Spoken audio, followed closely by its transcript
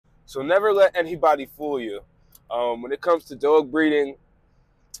So never let anybody fool you. When it comes to dog breeding,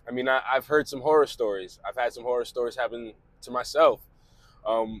 I mean, I've heard some horror stories. I've had some horror stories happen to myself,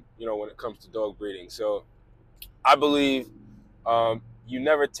 when it comes to dog breeding. So I believe you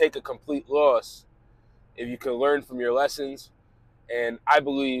never take a complete loss if you can learn from your lessons. And I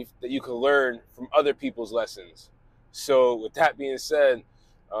believe that you can learn from other people's lessons. So with that being said,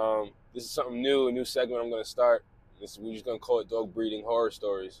 this is something new, a new segment I'm going to start. We're just going to call it Dog Breeding Horror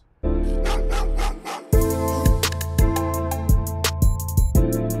Stories.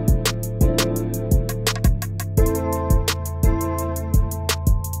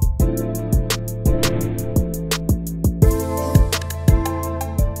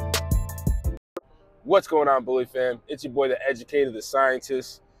 What's going on, Bully fam? It's your boy, the educator, the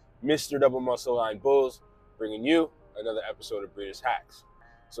scientist, Mr. Double Muscle Line Bulls, bringing you another episode of Breeders Hacks.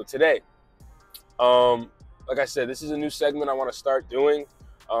 So today, like I said, this is a new segment I want to start doing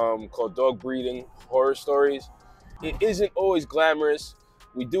called Dog Breeding Horror Stories. It isn't always glamorous.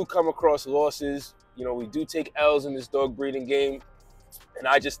 We do come across losses. We do take L's in this dog breeding game. And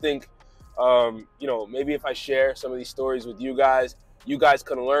I just think, maybe if I share some of these stories with you guys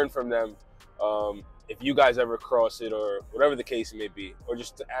can learn from them. If you guys ever cross it, or whatever the case may be, or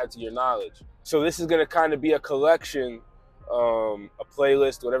just to add to your knowledge. So this is going to kind of be a collection, a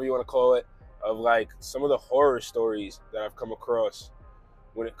playlist, whatever you want to call it, of like some of the horror stories that I've come across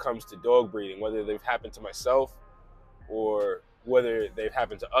when it comes to dog breeding, whether they've happened to myself or whether they've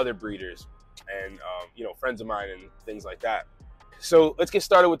happened to other breeders and, friends of mine and things like that. So let's get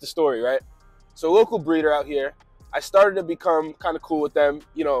started with the story, right? So a local breeder out here, I started to become kind of cool with them,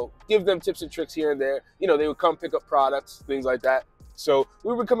 give them tips and tricks here and there. They would come pick up products, things like that. So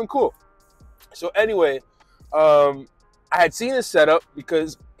we were becoming cool. So anyway, I had seen his setup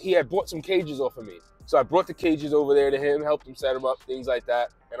because he had bought some cages off of me. So I brought the cages over there to him, helped him set them up, things like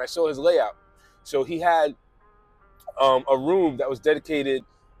that. And I saw his layout. So he had a room that was dedicated,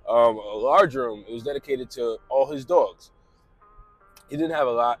 a large room. It was dedicated to all his dogs. He didn't have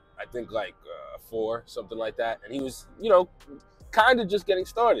a lot, I think like 4, something like that. And he was, kind of just getting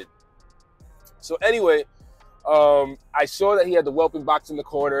started. So anyway, I saw that he had the whelping box in the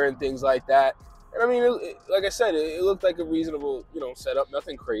corner and things like that. And I mean, like I said, it looked like a reasonable, setup,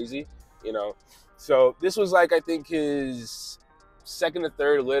 nothing crazy, So this was like, I think his second or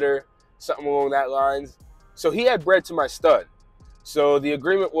third litter, something along that lines. So he had bred to my stud. So the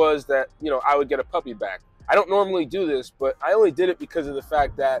agreement was that, I would get a puppy back. I don't normally do this, but I only did it because of the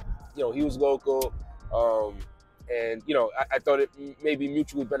fact that, he was local, and, I thought it may be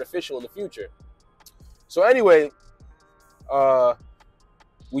mutually beneficial in the future. So anyway,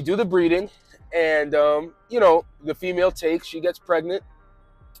 we do the breeding, and, the female takes, she gets pregnant,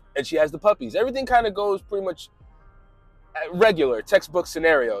 and she has the puppies. Everything kind of goes pretty much regular, textbook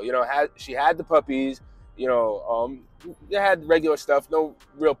scenario. She had the puppies, they had regular stuff, no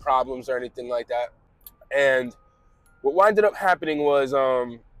real problems or anything like that. And what winded up happening was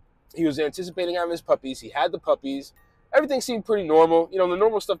he was anticipating having his puppies. He had the puppies. Everything seemed pretty normal. The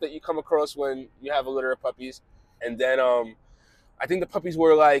normal stuff that you come across when you have a litter of puppies. And then I think the puppies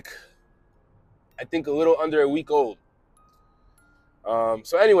were like, a little under a week old.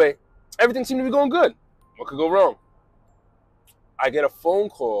 So anyway, everything seemed to be going good. What could go wrong? I get a phone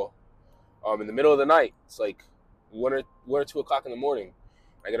call in the middle of the night. It's like 1 or 2 o'clock in the morning.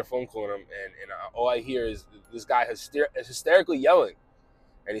 I get a phone call and all I hear is this guy hysterically yelling.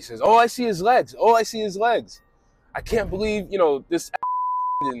 And he says, "Oh, I see his legs. Oh, I see his legs. I can't believe, this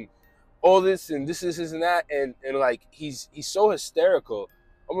and all this and this and that." And like, he's so hysterical.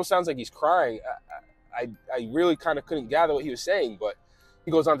 Almost sounds like he's crying. I really kind of couldn't gather what he was saying, but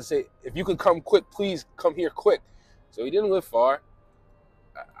he goes on to say, "If you could come quick, please come here quick." So he didn't live far.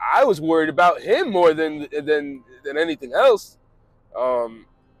 I was worried about him more than anything else.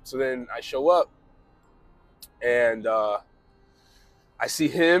 So then I show up, and I see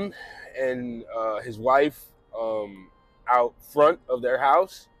him and his wife out front of their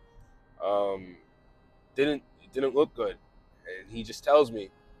house. Didn't look good, and he just tells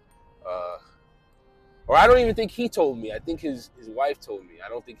me, or I don't even think he told me. I think his wife told me. I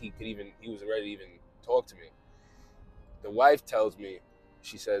don't think he was ready to even talk to me. The wife tells me,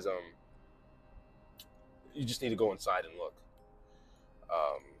 she says, "You just need to go inside and look."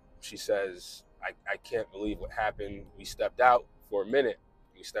 She says, I can't believe what happened. We stepped out for a minute.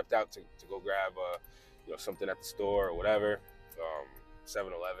 We stepped out to go grab something at the store or whatever,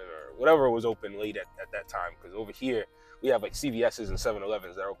 7-Eleven or whatever was open late at that time. Because over here, we have like CVS's and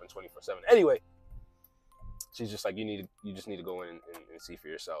 7-Elevens that are open 24/7. Anyway, she's just like, you just need to go in and see for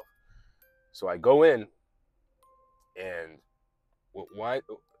yourself. So I go in, and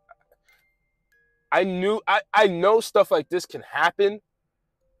I know stuff like this can happen,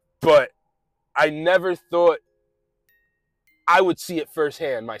 but I never thought I would see it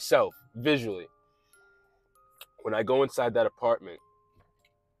firsthand myself, visually. When I go inside that apartment,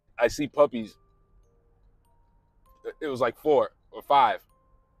 I see puppies. It was like 4 or 5,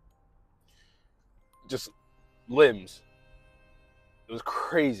 just limbs. It was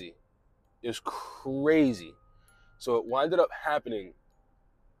crazy. It was crazy. So it winded up happening.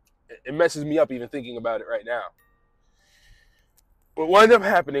 It messes me up even thinking about it right now. What wound up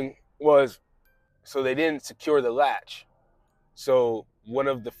happening was, so they didn't secure the latch. So one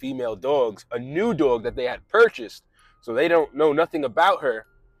of the female dogs, a new dog that they had purchased, so they don't know nothing about her,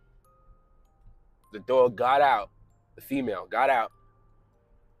 the dog got out, the female got out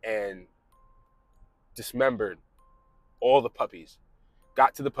and dismembered all the puppies.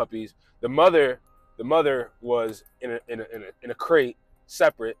 Got to the puppies. The mother was in a crate,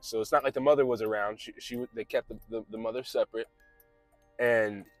 separate. So it's not like the mother was around. They kept the mother separate.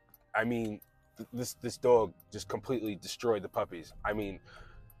 And I mean, this dog just completely destroyed the puppies. I mean,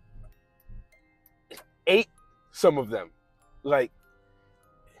 ate some of them. Like,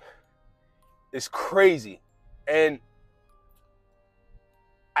 it's crazy. And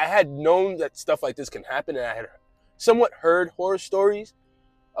I had known that stuff like this can happen, and I had somewhat heard horror stories.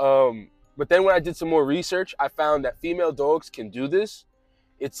 But then when I did some more research, I found that female dogs can do this.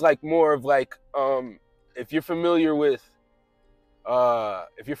 It's like more of like, if you're familiar with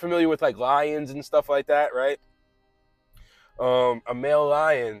like lions and stuff like that, right? A male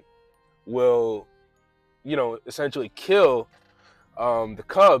lion will, essentially kill the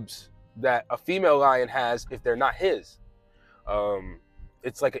cubs that a female lion has if they're not his.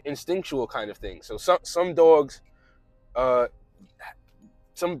 It's like an instinctual kind of thing. So some dogs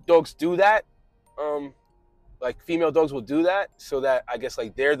do that. Like female dogs will do that, so that I guess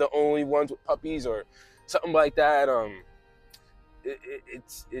like they're the only ones with puppies or something like that.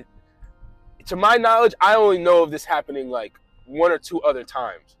 To my knowledge, I only know of this happening like 1 or 2 other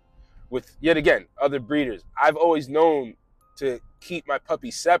times with, yet again, other breeders. I've always known to keep my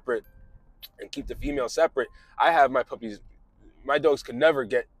puppies separate and keep the female separate. I have my puppies, my dogs can never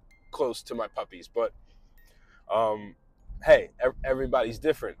get close to my puppies, but hey, everybody's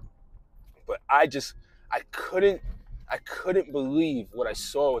different. But I couldn't believe what I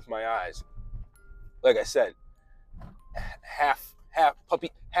saw with my eyes. Like I said, half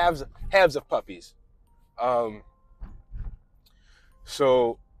puppy, halves of puppies.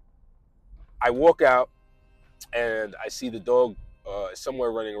 So I walk out and I see the dog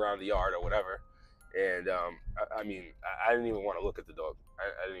somewhere running around the yard or whatever. And I mean, I didn't even want to look at the dog.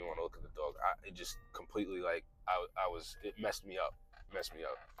 I didn't even want to look at the dog. It just completely, like, it messed me up.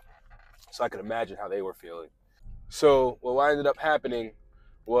 So I could imagine how they were feeling. So what ended up happening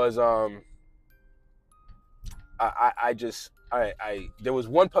was there was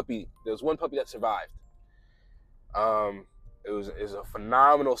one puppy that survived. It was a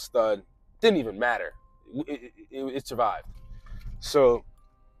phenomenal stud. Didn't even matter. It survived. So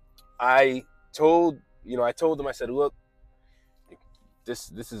I told them, I said, look,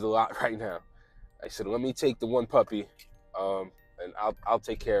 this is a lot right now. I said, let me take the one puppy, and I'll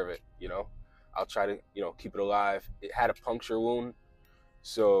take care of it. I'll try to keep it alive. It had a puncture wound,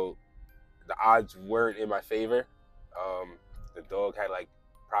 so the odds weren't in my favor. The dog had like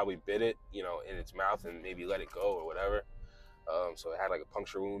probably bit it, in its mouth and maybe let it go or whatever. So it had like a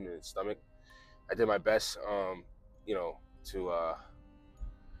puncture wound in its stomach. I did my best,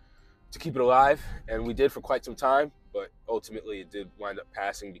 to keep it alive, and we did for quite some time. But ultimately, it did wind up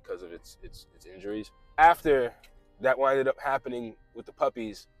passing because of its injuries. After that winded up happening with the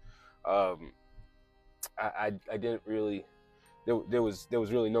puppies, I didn't really. There was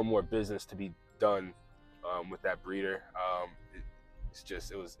really no more business to be done with that breeder.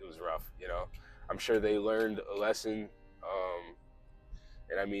 It was rough, I'm sure they learned a lesson,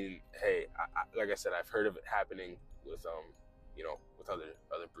 and I mean, hey, like I said, I've heard of it happening with with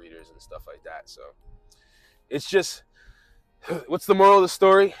other breeders and stuff like that. So it's just, what's the moral of the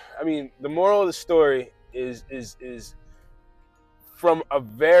story? I mean, the moral of the story is from a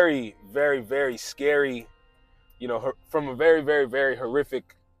very, very, very scary, from a very, very, very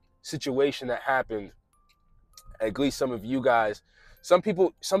horrific situation that happened. At least some of you guys, some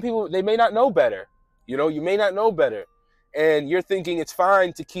people, they may not know better. You may not know better. And you're thinking it's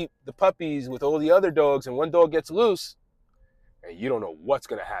fine to keep the puppies with all the other dogs, and one dog gets loose, and you don't know what's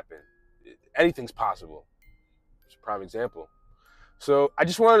going to happen. Anything's possible. It's a prime example. So I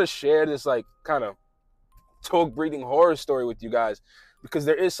just wanted to share this like kind of dog breeding horror story with you guys, because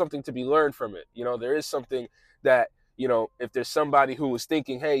there is something to be learned from it. There is something that, you know, if there's somebody who was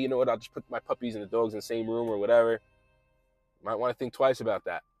thinking, hey, you know what, I'll just put my puppies and the dogs in the same room or whatever, you might want to think twice about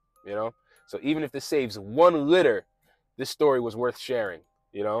that, you know? So even if this saves one litter, this story was worth sharing,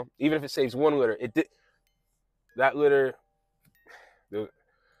 you know? Even if it saves one litter, that litter,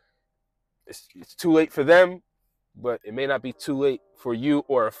 it's too late for them, but it may not be too late for you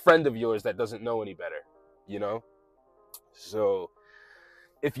or a friend of yours that doesn't know any better, you know? So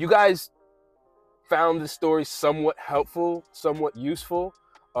if you guys found this story somewhat helpful, somewhat useful,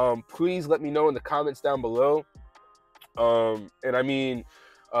 please let me know in the comments down below. And I mean,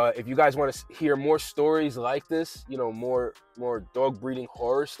 if you guys want to hear more stories like this, you know, more dog breeding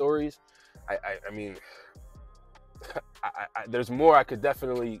horror stories, I mean, there's more I could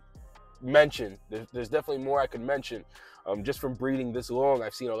definitely mention. There's definitely more I could mention. Just from breeding this long,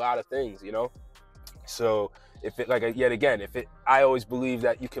 I've seen a lot of things, you know. So if it, like, yet again, I always believe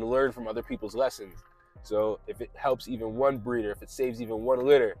that you can learn from other people's lessons. So if it helps even one breeder, if it saves even one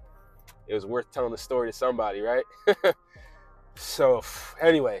litter, it was worth telling the story to somebody, right? So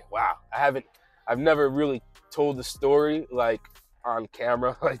anyway, wow, I've never really told the story like on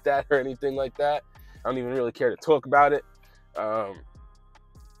camera like that or anything like that. I don't even really care to talk about it.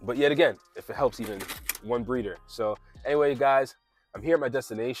 But yet again, if it helps even one breeder. So anyway, guys, I'm here at my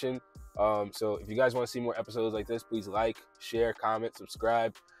destination. So if you guys want to see more episodes like this, please like, share, comment,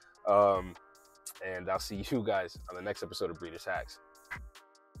 subscribe. And I'll see you guys on the next episode of Breeders Hacks.